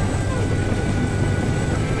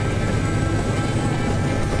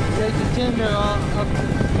 Take the tender up to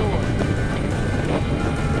the shore.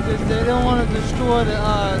 Because they don't want to destroy the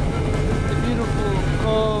beautiful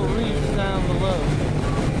coral reefs down below.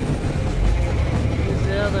 Here's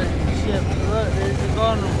the other ship. Look, there's the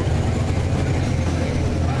Carnival.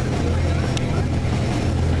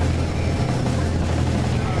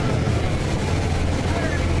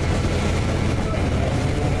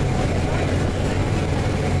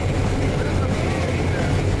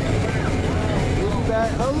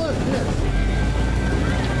 Oh look, this.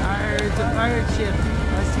 It's a pirate ship.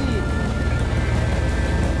 I see it.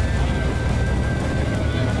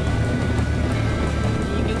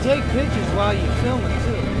 You can take pictures while you film it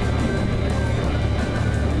too.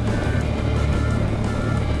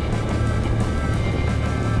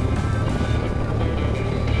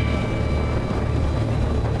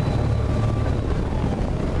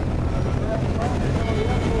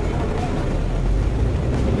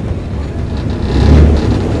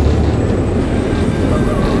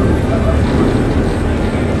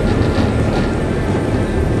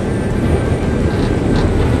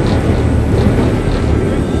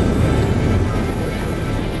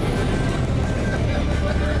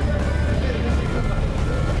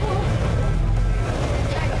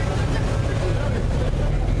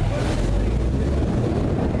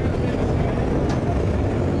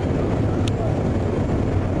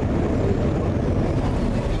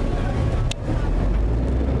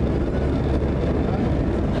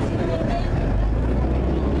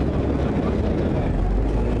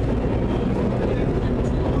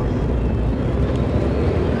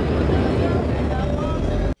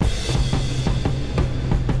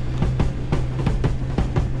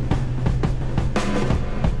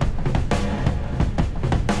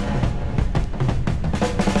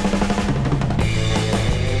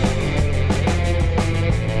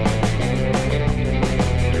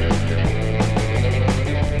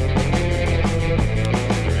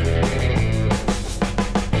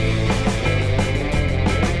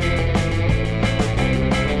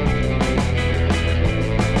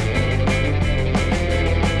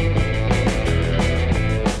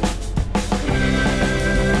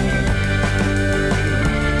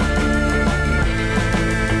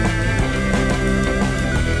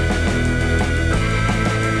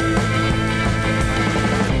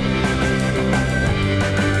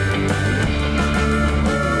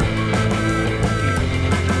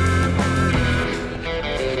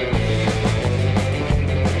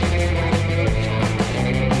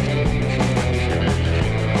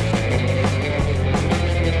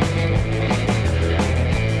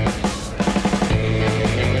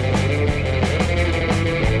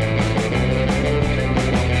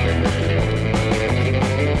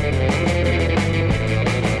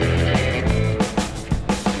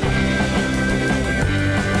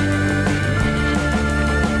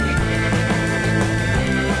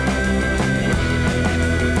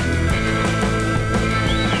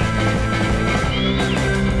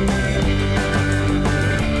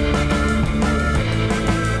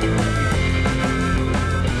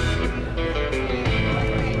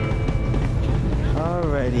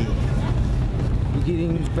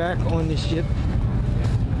 Back on the ship,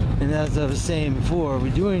 and as I was saying before,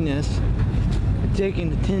 we're doing this, we're taking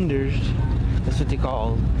the tenders, that's what they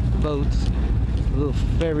call boats, little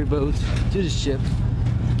ferry boats, to the ship,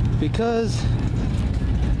 because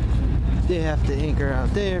they have to anchor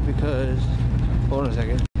out there because, hold on a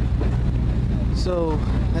second, so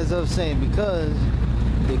as I was saying, because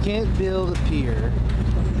they can't build a pier,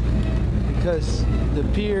 because the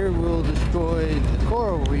pier will destroy the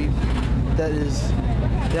coral reef that is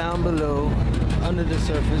down below, under the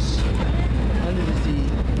surface, under the sea.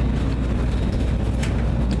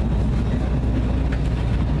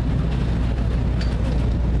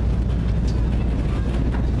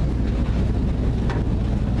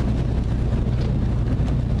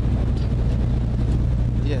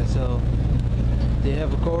 Yeah, so they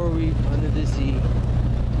have a coral reef under the sea,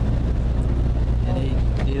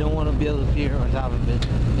 and they don't want to build a pier on top of it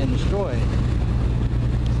and destroy it.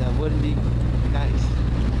 So that wouldn't be nice.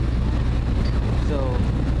 So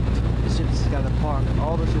the ships got to park,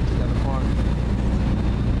 all the ships got to park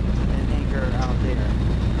and anchor out there.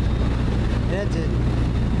 And that's it.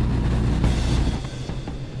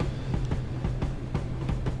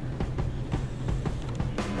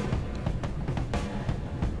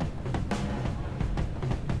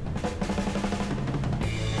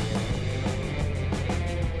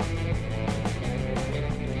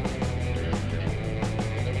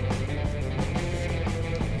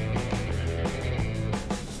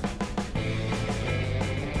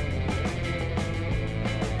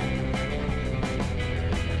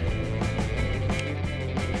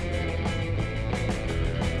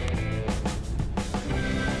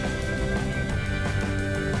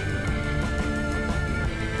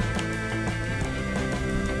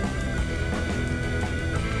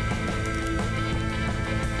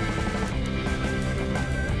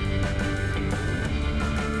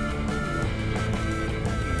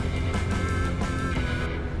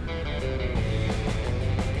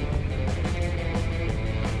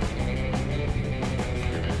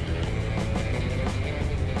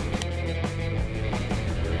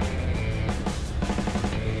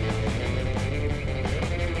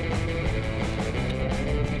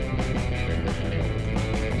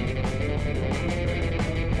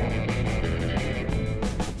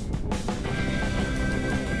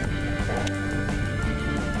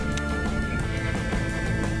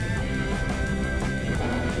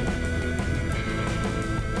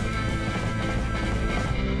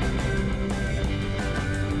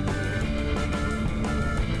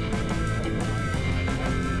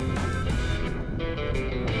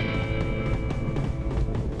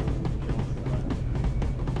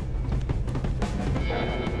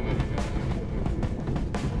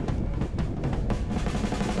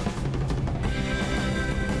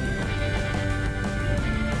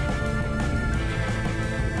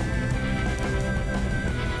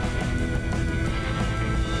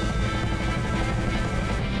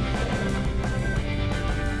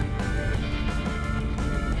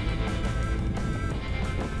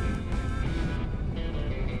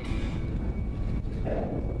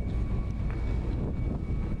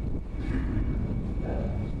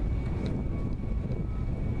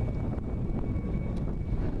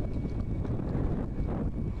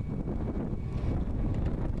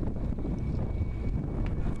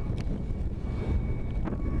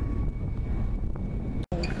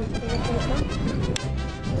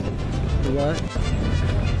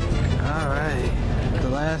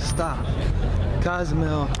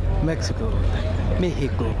 Cozumel, Mexico.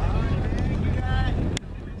 Mexico.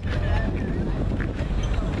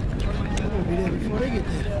 Before they get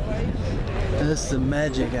there. That's the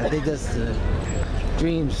magic. I think that's the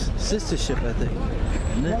Dream's sister ship, I think.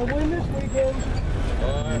 Isn't it?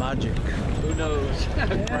 Magic. Who knows?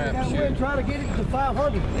 We're trying to get it to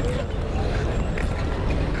 500.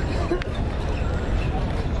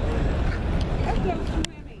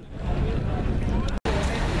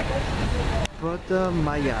 Puerto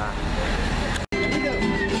Maya.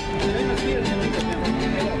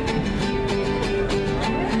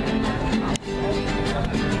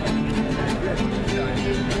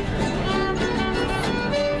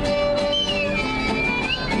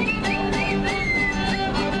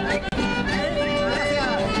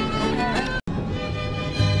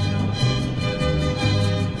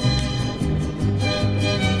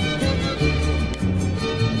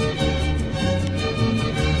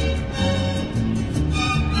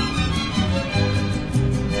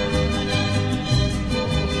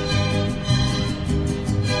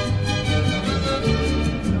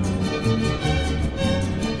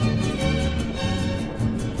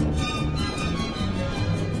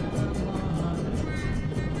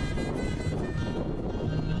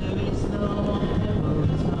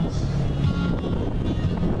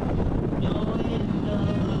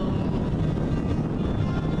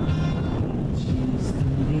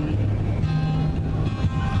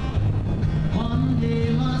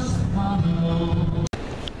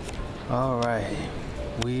 Alright,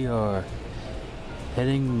 we are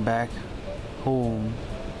heading back home,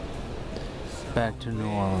 back to New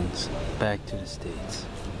Orleans, back to the States.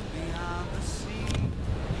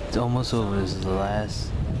 It's almost over. This is the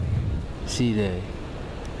last sea day,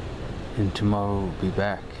 and tomorrow we'll be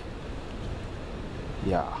back.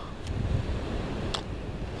 Yeah.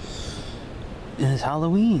 And it's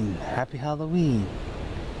Halloween. Happy Halloween.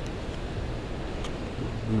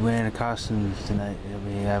 We're wearing the costumes tonight.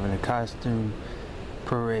 We're having a costume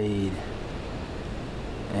parade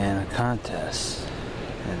and a contest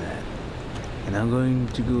and that. And I'm going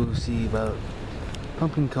to go see about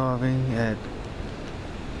pumpkin carving at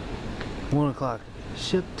 1 o'clock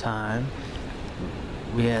ship time.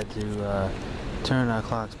 We had to turn our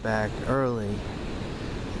clocks back early.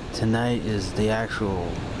 Tonight is the actual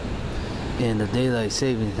end of daylight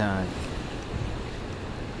saving time,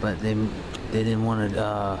 but they didn't want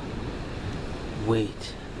to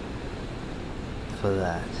wait for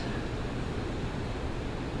that.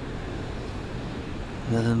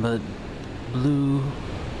 Nothing but blue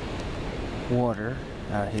water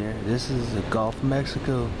out here. This is the Gulf of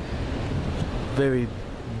Mexico. Very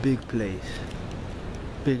big place.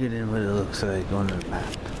 Bigger than what it looks like on the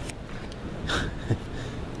map.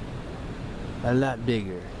 A lot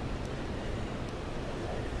bigger.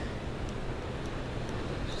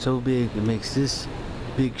 So big it makes this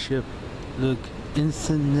big ship look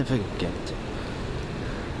insignificant.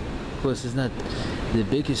 Of course, it's not the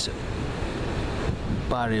biggest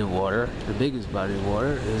body of water. The biggest body of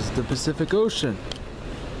water is the Pacific Ocean.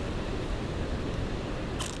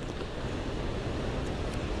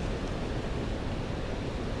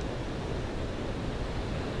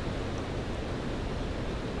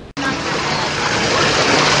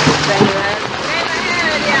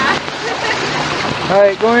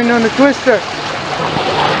 Alright, going on the twister.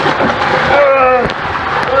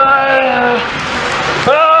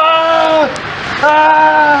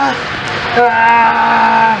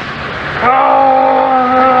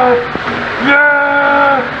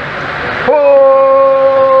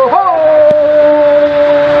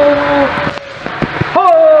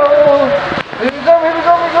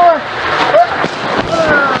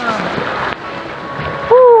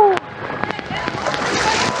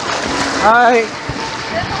 Alright.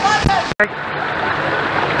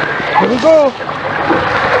 Here we go.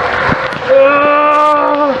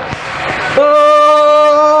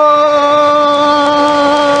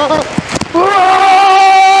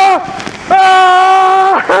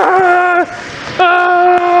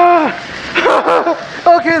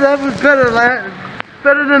 Okay, that was better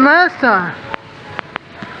than last time.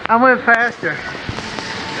 I went faster.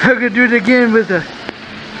 I could do it again with the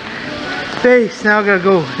base. Now I gotta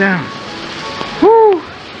go down. Woo!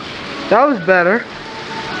 That was better.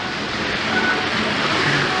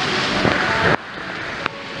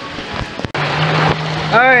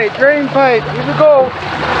 Alright, drain pipe, here we go.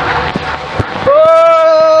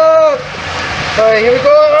 Oh! Alright, here we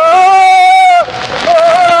go.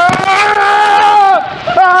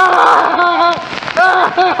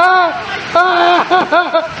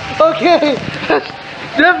 Okay, that's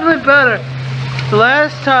definitely better. The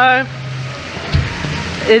last time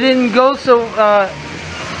it didn't go so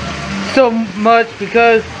so much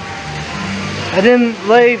because I didn't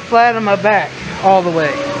lay flat on my back all the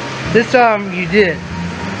way. This time you did.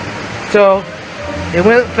 So it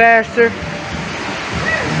went faster.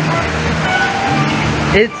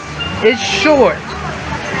 It's short.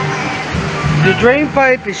 The drain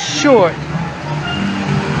pipe is short.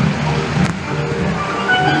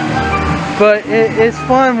 But it's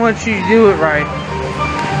fun once you do it right.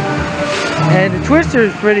 And the twister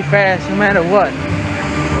is pretty fast no matter what.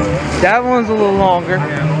 That one's a little longer.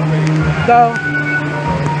 So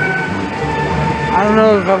I don't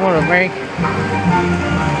know if I want to rank,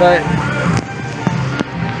 but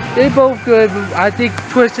they're both good, but I think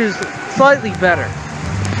Twister's slightly better.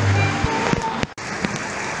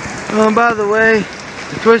 Oh, by the way,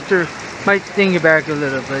 the Twister might sting you back a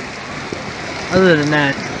little, but other than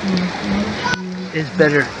that, it's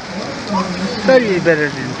better. Slightly better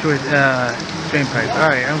than drain pipe.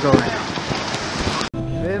 Alright, I'm going now.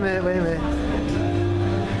 Wait a minute, wait a minute.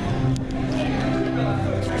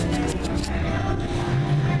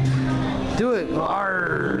 Do it.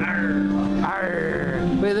 Arr. Arr.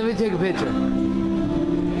 Wait, let me take a picture.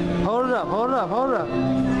 Hold it up, hold it up, hold it up.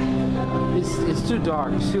 It's too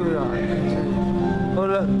dark, it's too dark. Hold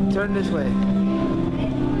it up, turn this way.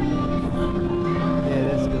 Yeah,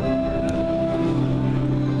 that's good.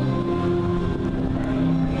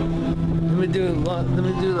 Let me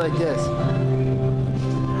do it like this.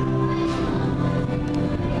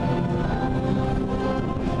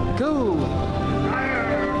 Go!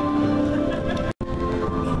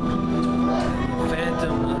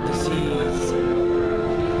 Phantom of the Seas.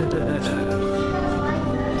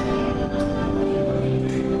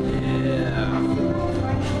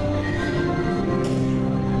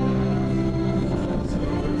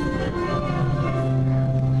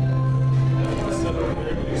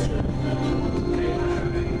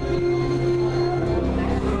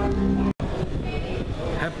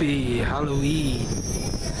 Happy Halloween.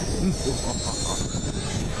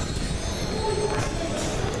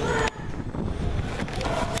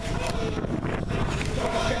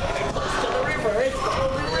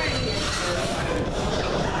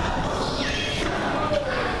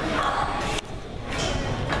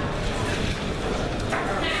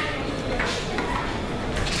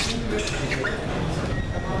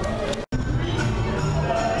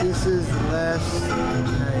 This is the last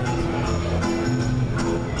night.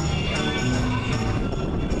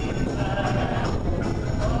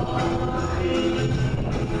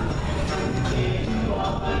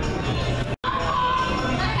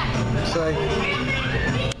 Looks like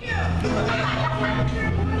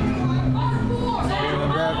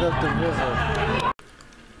we're back up the river.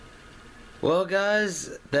 Well, guys,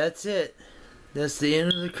 that's it. That's the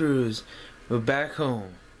end of the cruise. We're back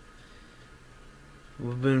home.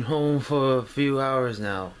 We've been home for a few hours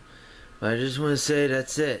now, but I just want to say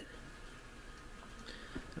that's it.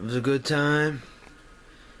 It was a good time.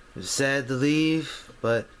 It was sad to leave,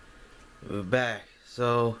 but we're back,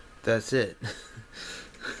 so that's it.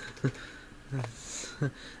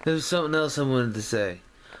 There was something else I wanted to say.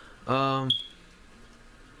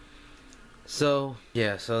 So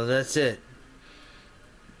that's it.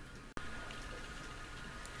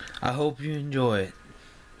 I hope you enjoy it.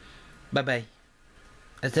 Bye bye.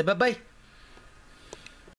 I said bye bye.